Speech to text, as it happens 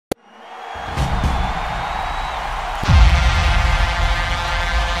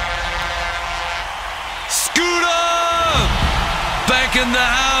in the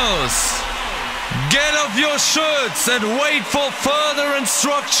house. Get off your shirts and wait for further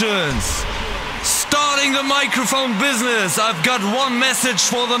instructions. Starting the microphone business, I've got one message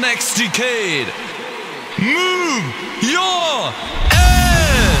for the next decade. Move your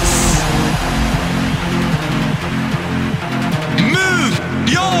ass! Move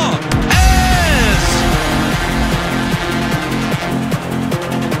your ass!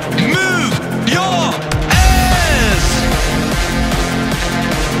 Move your ass!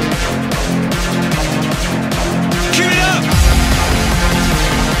 Keep it up!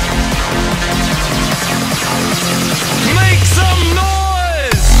 Make some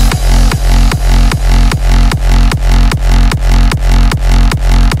noise!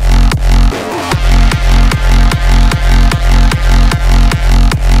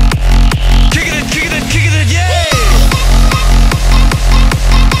 Kicking it, yeah!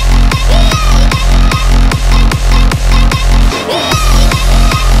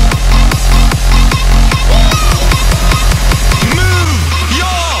 Move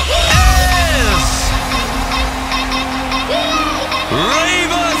your ass!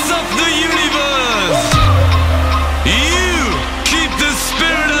 Ravers of the universe! You keep the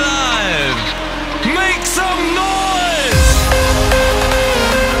spirit alive! Make some noise!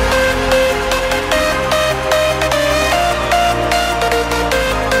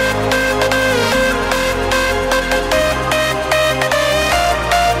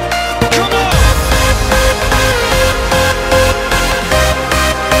 Come on!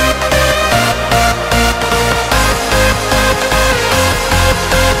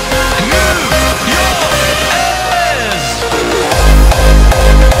 Move your ass!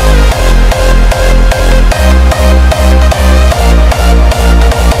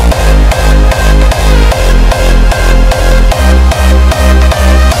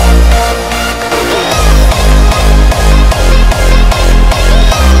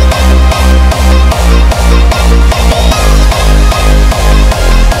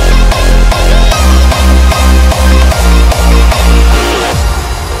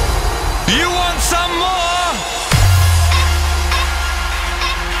 You want some more?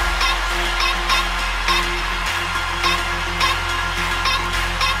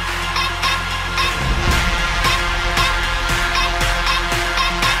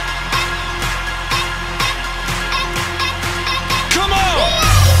 Come on!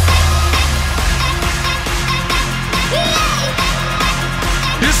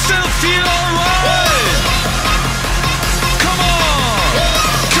 You still feel alright? Come on!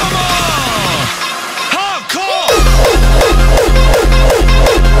 Come on! Hardcore!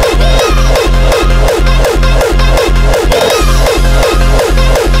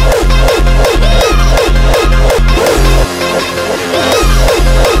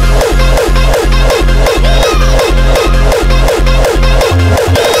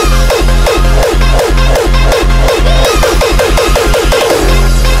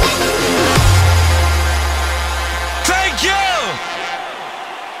 Thank you!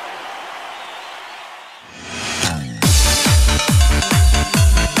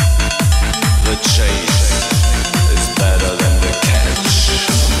 The chase is better than the catch.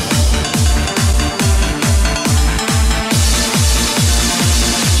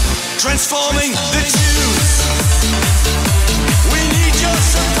 Transforming the tunes. We need your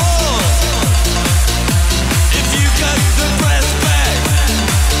support. If you got the breath back,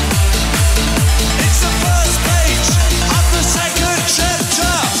 it's the first page of the second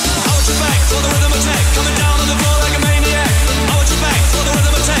chapter. I want you back for the rhythm attack, coming down on the floor like a maniac. I want you back for the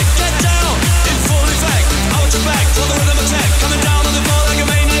rhythm attack, get down in full effect. I want you back for the rhythm attack, coming down on the floor like a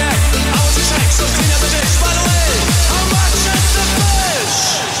maniac. I want you track, so clean up the dish. By the way, how much is the fish?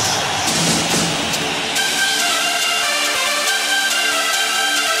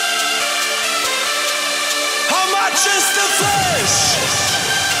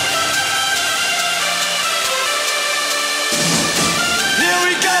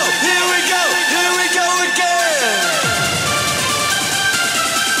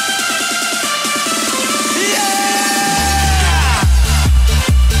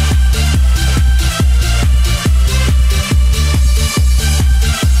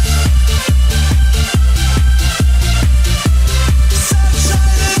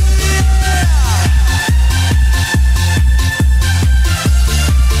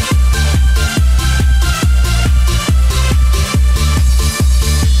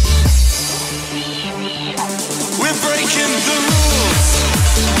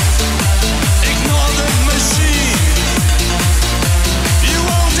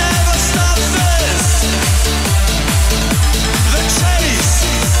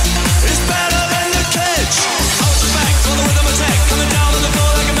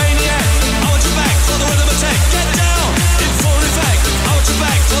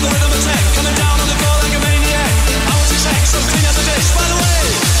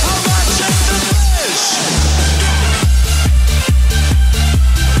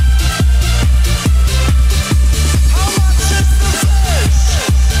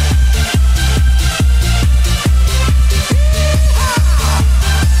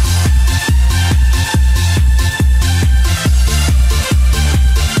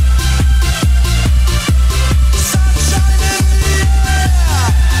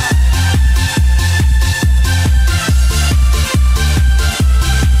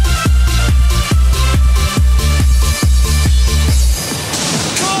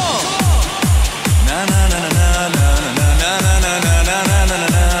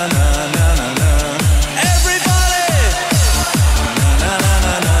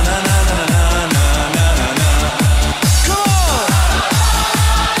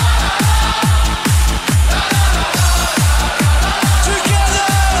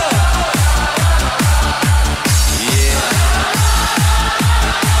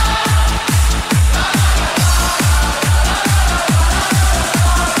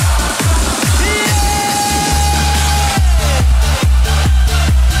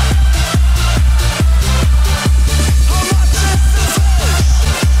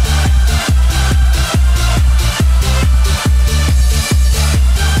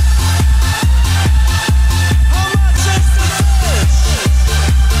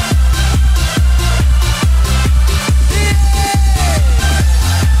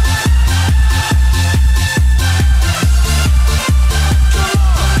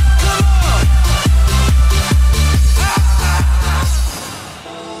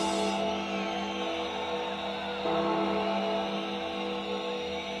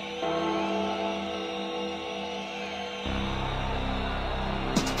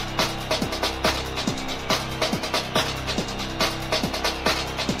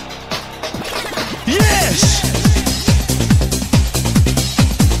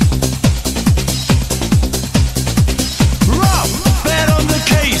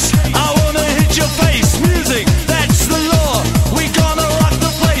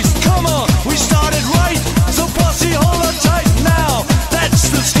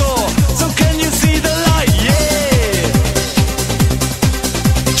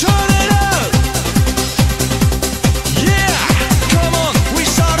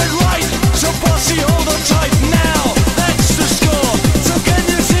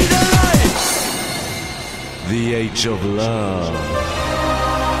 Of love.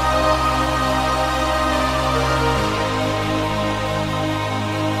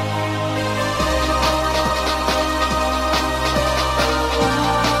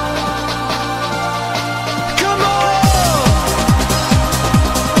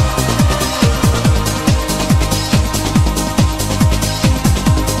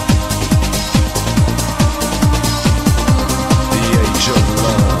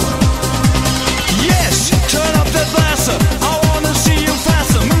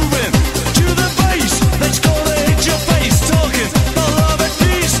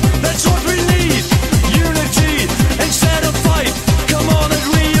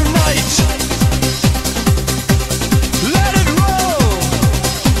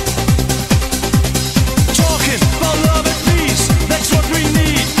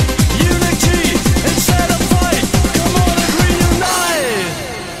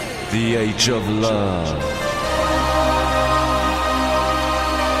 Of love.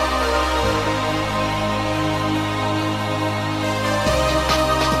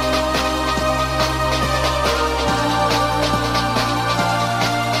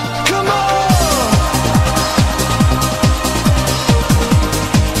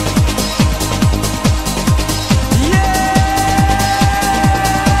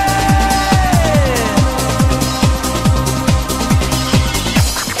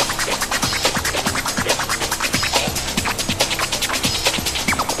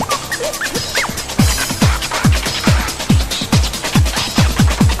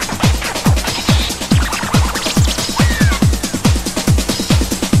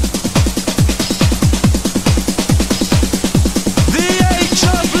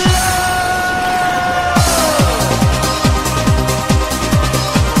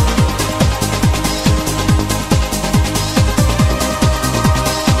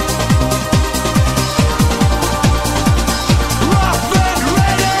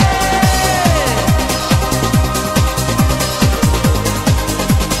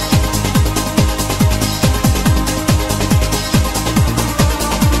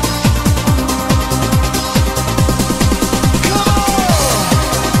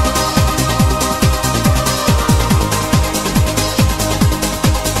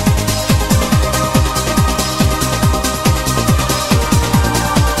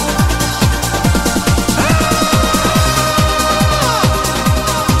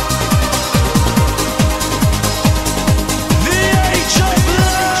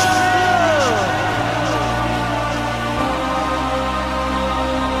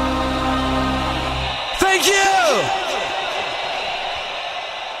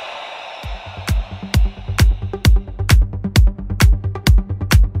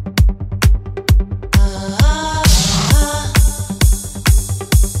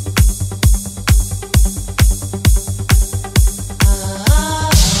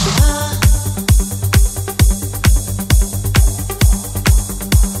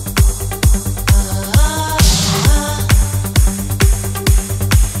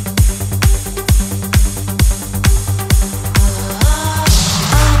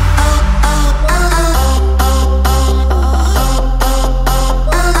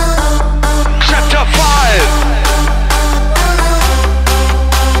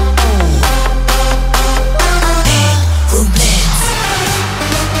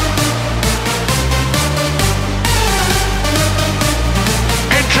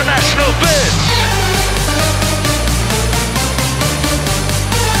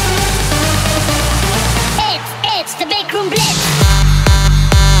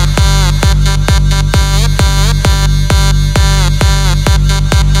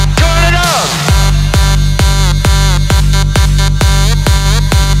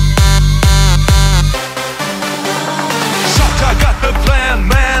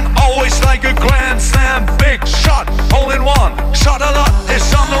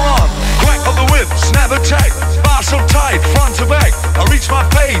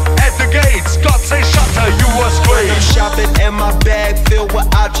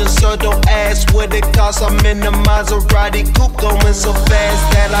 girl, don't ask what it costs. I'm in the Maserati coupe going so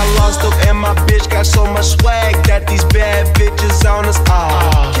fast that I lost her. And my bitch got so much swag that these bad bitches on us.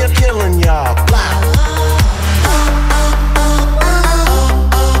 Killing y'all.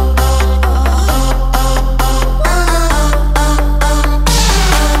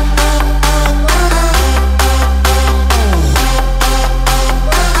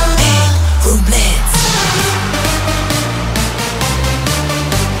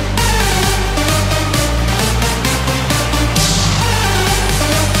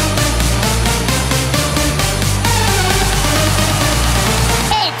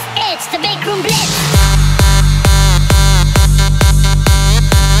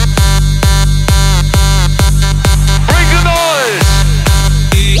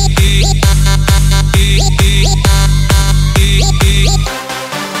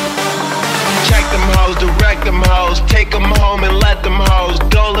 Take them home and let them hoes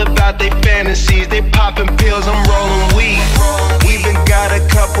go live out they fantasies. They popping pills, I'm rolling weed. Even got a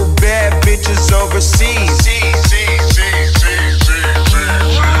couple bad bitches overseas.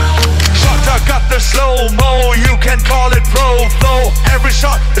 Shot, I got the slow-mo, you can call it pro flow. Every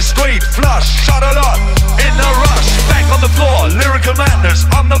shot is straight flush, shot a lot in a rush. Back on the floor, lyrical madness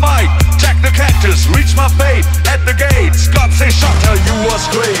on the mic. Jack the cactus, reach my fate at the gates. God say Shutter, you was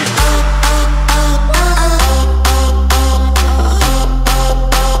great.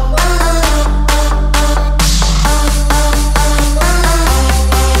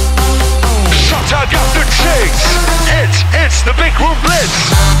 I got the chicks. It's the big room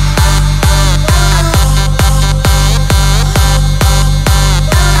blitz.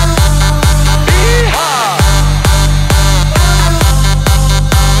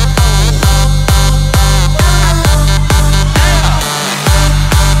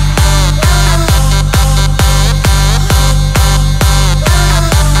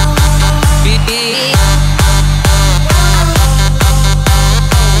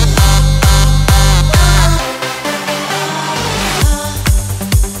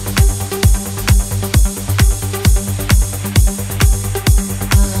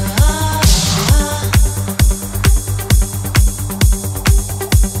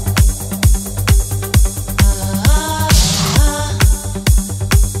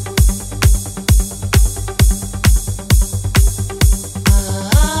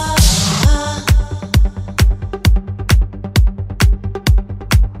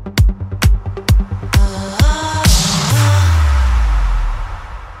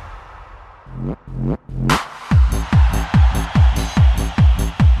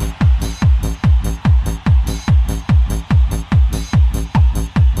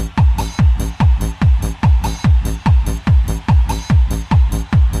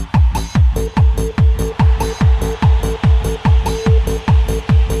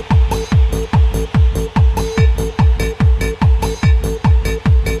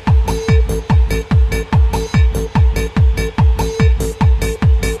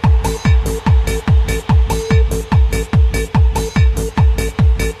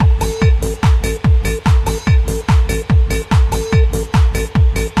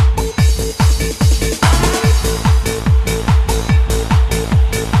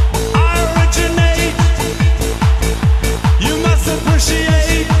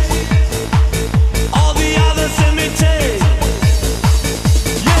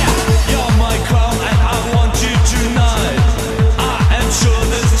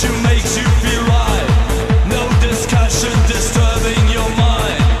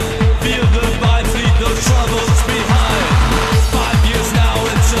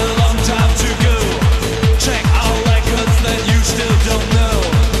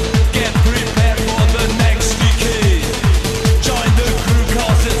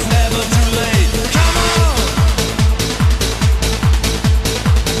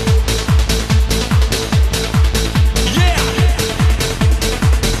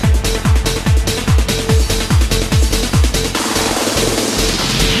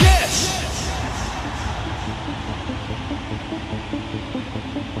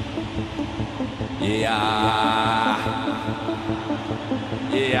 Yeah.